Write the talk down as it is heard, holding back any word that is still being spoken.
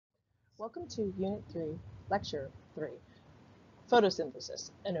Welcome to Unit 3, Lecture 3, Photosynthesis,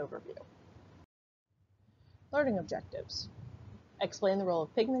 an overview. Learning objectives. Explain the role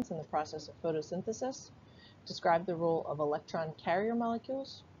of pigments in the process of photosynthesis. Describe the role of electron carrier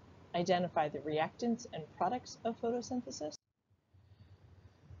molecules. Identify the reactants and products of photosynthesis.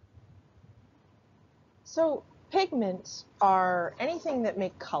 So pigments are anything that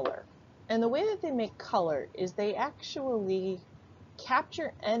make color. And the way that they make color is they actually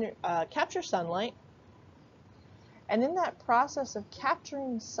capture sunlight, and in that process of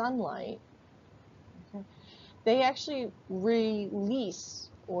capturing sunlight, they actually release,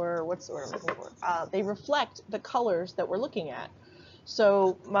 or what's the word I'm looking for? They reflect the colors that we're looking at.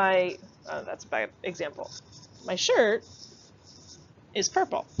 So that's a bad example. My shirt is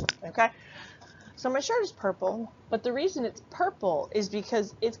purple, okay? So my shirt is purple, but the reason it's purple is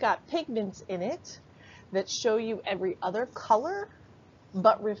because it's got pigments in it that show you every other color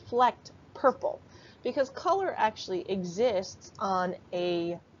but reflect purple, because color actually exists on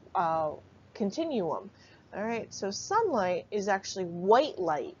a continuum. All right, so sunlight is actually white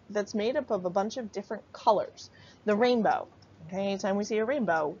light that's made up of a bunch of different colors. The rainbow. Okay, anytime we see a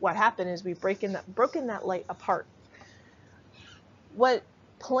rainbow, what happened is we've broken that light apart. What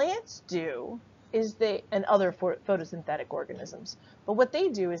plants do is and other photosynthetic organisms, but what they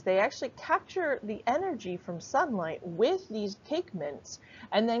do is they actually capture the energy from sunlight with these pigments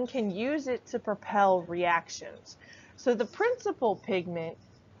and then can use it to propel reactions. So the principal pigment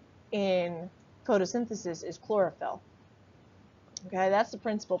in photosynthesis is chlorophyll. Okay, that's the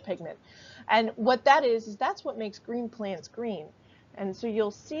principal pigment. And what that is that's what makes green plants green. And so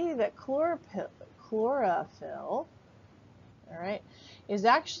you'll see that chlorophyll, all right, is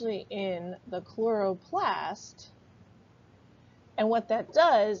actually in the chloroplast, and what that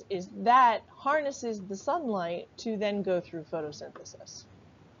does is that harnesses the sunlight to then go through photosynthesis.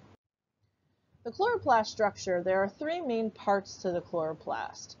 The chloroplast structure, there are three main parts to the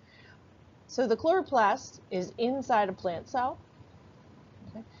chloroplast. So the chloroplast is inside a plant cell,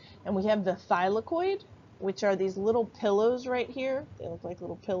 okay? And we have the thylakoid, which are these little pillows right here. They look like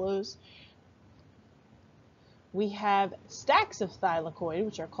little pillows. We have stacks of thylakoid,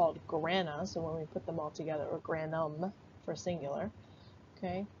 which are called grana, so when we put them all together, or granum for singular,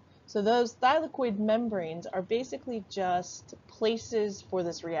 okay? So those thylakoid membranes are basically just places for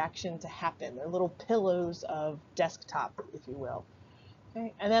this reaction to happen. They're little pillows of desktop, if you will,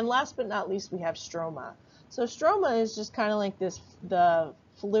 okay? And then last but not least, we have stroma. So stroma is just kind of like the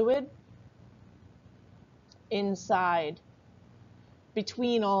fluid inside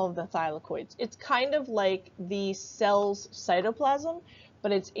between all of the thylakoids. It's kind of like the cell's cytoplasm,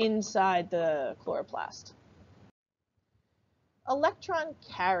 but it's inside the chloroplast. Electron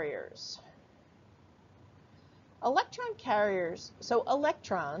carriers. Electron carriers, so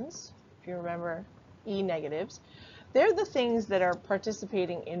electrons, if you remember E negatives, they're the things that are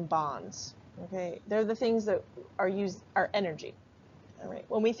participating in bonds, okay? They're the things that are energy, all right?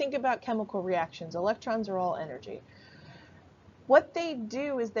 When we think about chemical reactions, electrons are all energy. What they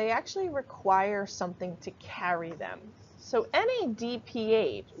do is they actually require something to carry them. So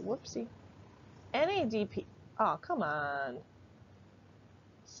NADPH, whoopsie, oh, come on,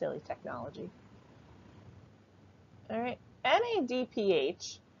 silly technology. All right,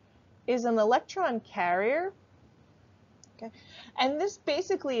 NADPH is an electron carrier, okay? And this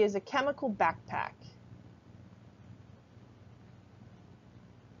basically is a chemical backpack.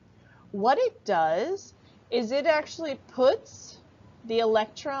 What it does is it actually puts the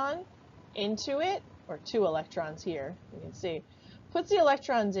electron into it, or two electrons here, you can see, puts the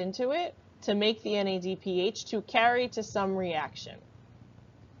electrons into it to make the NADPH to carry to some reaction.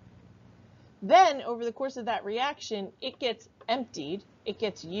 Then, over the course of that reaction, it gets emptied, it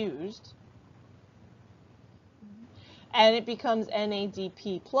gets used, and it becomes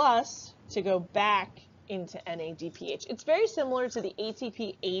NADP plus to go back into NADPH. It's very similar to the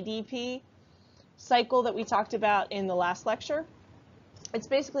ATP-ADP cycle that we talked about in the last lecture. It's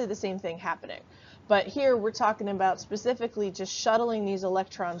basically the same thing happening. But here we're talking about specifically just shuttling these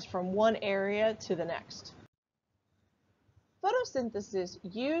electrons from one area to the next. Photosynthesis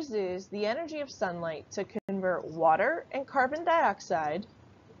uses the energy of sunlight to convert water and carbon dioxide,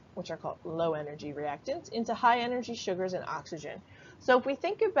 which are called low energy reactants, into high energy sugars and oxygen. So if we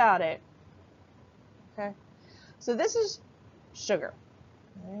think about it, okay, so this is sugar,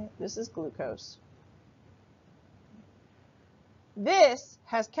 right? This is glucose. This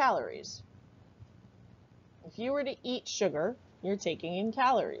has calories. If you were to eat sugar, you're taking in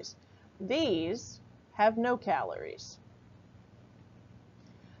calories. These have no calories.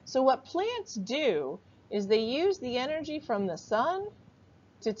 So what plants do is they use the energy from the sun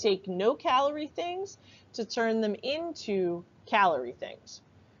to take no-calorie things to turn them into calorie things,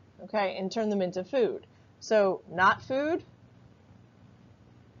 okay, and turn them into food. So not food,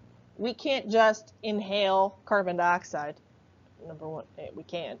 we can't just inhale carbon dioxide, number one, we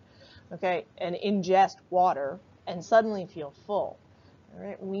can, okay, and ingest water and suddenly feel full. All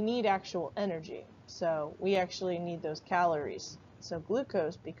right, we need actual energy, so we actually need those calories. So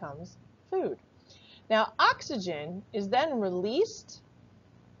glucose becomes food. Now oxygen is then released,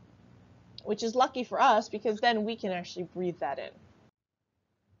 which is lucky for us because then we can actually breathe that in.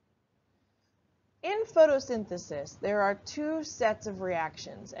 In photosynthesis, there are two sets of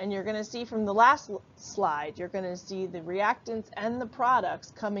reactions, and you're going to see from the last slide, you're going to see the reactants and the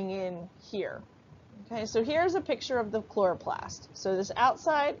products coming in here. Okay, so here's a picture of the chloroplast. So this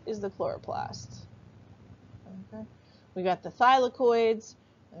outside is the chloroplast. Okay, we got the thylakoids,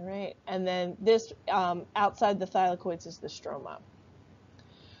 all right, and then this outside the thylakoids is the stroma.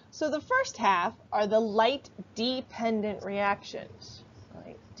 So the first half are the light-dependent reactions.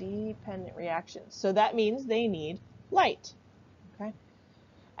 Light-dependent reactions. So that means they need light. Okay?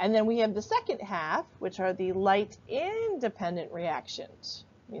 And then we have the second half, which are the light-independent reactions.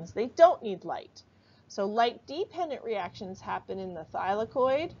 Means they don't need light. So light-dependent reactions happen in the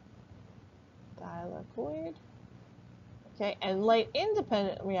thylakoid, okay, and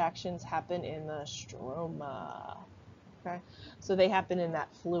light-independent reactions happen in the stroma. Okay, so they happen in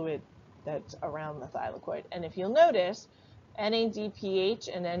that fluid that's around the thylakoid. And if you'll notice, NADPH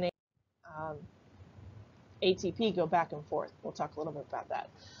and ATP go back and forth. We'll talk a little bit about that.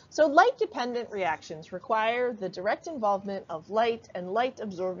 So light-dependent reactions require the direct involvement of light and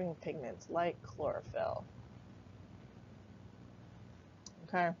light-absorbing pigments like chlorophyll.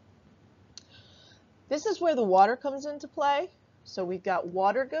 Okay. This is where the water comes into play. So we've got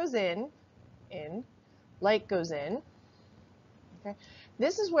water goes in, light goes in. Okay.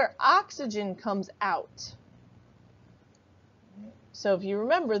 This is where oxygen comes out. So if you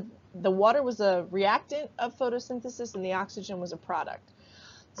remember, the water was a reactant of photosynthesis and the oxygen was a product.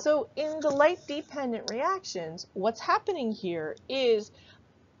 So in the light-dependent reactions, what's happening here is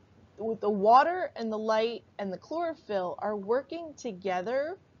the water and the light and the chlorophyll are working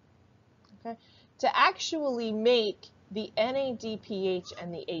together, okay, to actually make the NADPH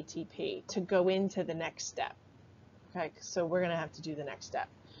and the ATP to go into the next step. Okay, so we're going to have to do the next step.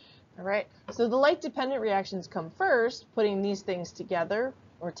 All right, so the light-dependent reactions come first, putting these things together,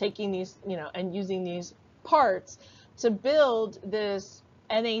 or taking these, and using these parts to build this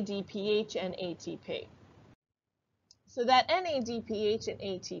NADPH and ATP. So that NADPH and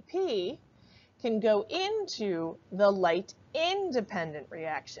ATP can go into the light-independent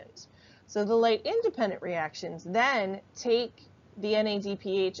reactions. So the light-independent reactions then take the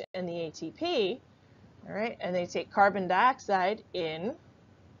NADPH and the ATP, all right, and they take carbon dioxide in,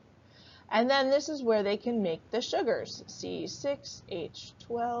 and then this is where they can make the sugars,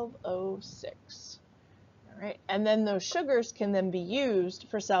 C6H12O6. All right, and then those sugars can then be used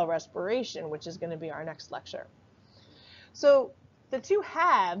for cell respiration, which is going to be our next lecture. So the two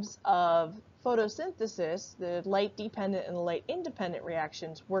halves of photosynthesis, the light-dependent and the light-independent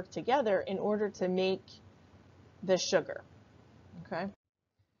reactions, work together in order to make the sugar. Okay.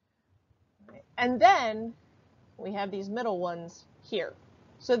 And then we have these middle ones here.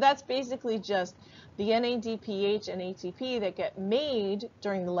 So that's basically just the NADPH and ATP that get made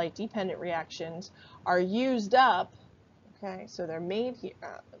during the light-dependent reactions are used up. Okay, so they're made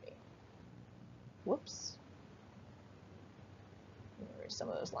here. Whoops. Let me erase some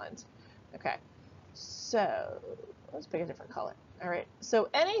of those lines. Okay, so let's pick a different color. All right, so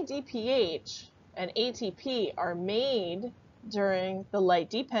NADPH and ATP are made during the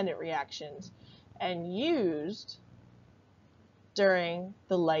light-dependent reactions and used during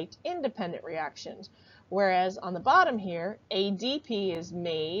the light-independent reactions. Whereas on the bottom here, ADP is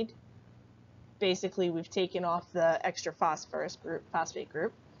made, basically we've taken off the extra phosphate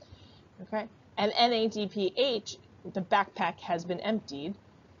group, okay? And NADPH, the backpack has been emptied,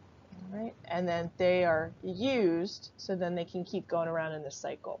 all right? And then they are used, so then they can keep going around in this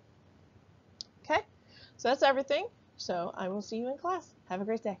cycle. Okay, so that's everything. So I will see you in class. Have a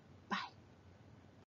great day.